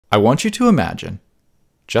I want you to imagine,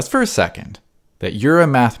 just for a second, that you're a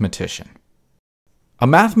mathematician. A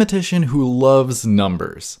mathematician who loves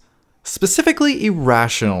numbers, specifically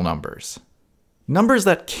irrational numbers. Numbers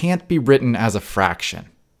that can't be written as a fraction.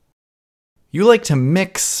 You like to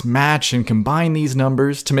mix, match, and combine these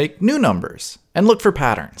numbers to make new numbers and look for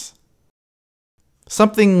patterns.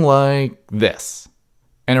 Something like this.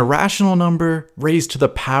 An irrational number raised to the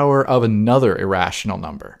power of another irrational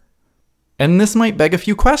number. And this might beg a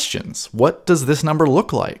few questions. What does this number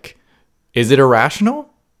look like? Is it irrational?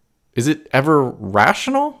 Is it ever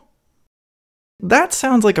rational? That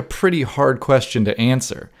sounds like a pretty hard question to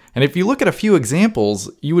answer. And if you look at a few examples,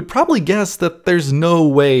 you would probably guess that there's no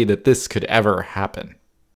way that this could ever happen.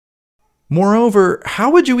 Moreover, how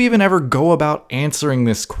would you even ever go about answering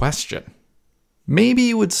this question? Maybe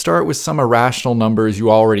you would start with some irrational numbers you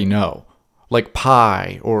already know, like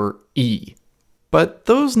pi or e. But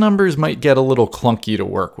those numbers might get a little clunky to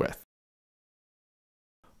work with.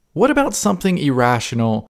 What about something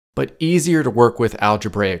irrational, but easier to work with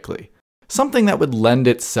algebraically? Something that would lend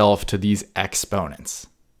itself to these exponents.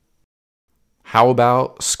 How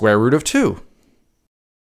about square root of 2?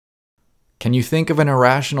 Can you think of an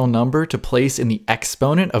irrational number to place in the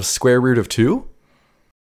exponent of square root of 2?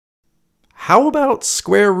 How about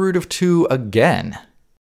square root of 2 again?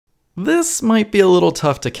 This might be a little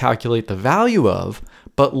tough to calculate the value of,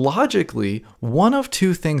 but logically, one of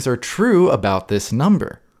two things are true about this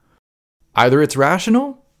number. Either it's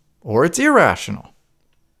rational, or it's irrational.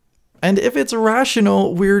 And if it's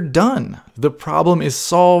rational, we're done. The problem is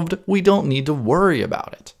solved, we don't need to worry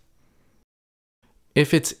about it.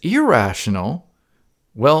 If it's irrational,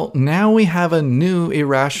 well, now we have a new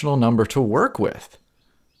irrational number to work with.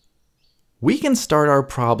 We can start our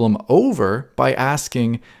problem over by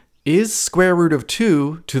asking, is square root of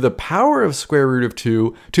 2 to the power of square root of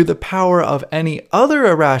 2 to the power of any other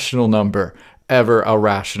irrational number ever a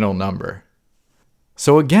rational number?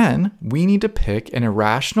 So again, we need to pick an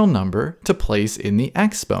irrational number to place in the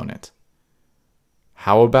exponent.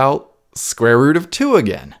 How about square root of 2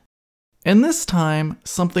 again? And this time,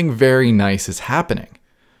 something very nice is happening.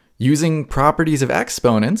 Using properties of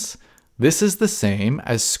exponents, this is the same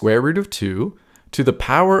as square root of 2 to the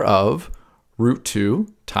power of root 2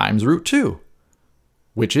 times root 2,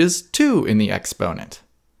 which is 2 in the exponent.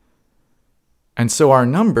 And so our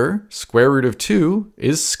number, square root of 2,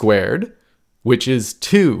 is squared, which is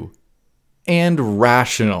 2, and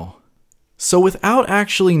rational. So without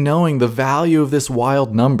actually knowing the value of this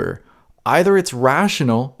wild number, either it's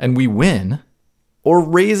rational and we win, or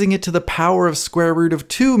raising it to the power of square root of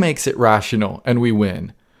 2 makes it rational and we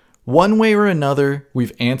win. One way or another,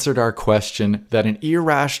 we've answered our question that an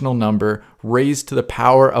irrational number raised to the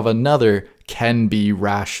power of another can be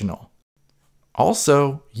rational.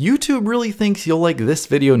 Also, YouTube really thinks you'll like this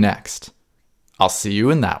video next. I'll see you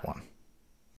in that one.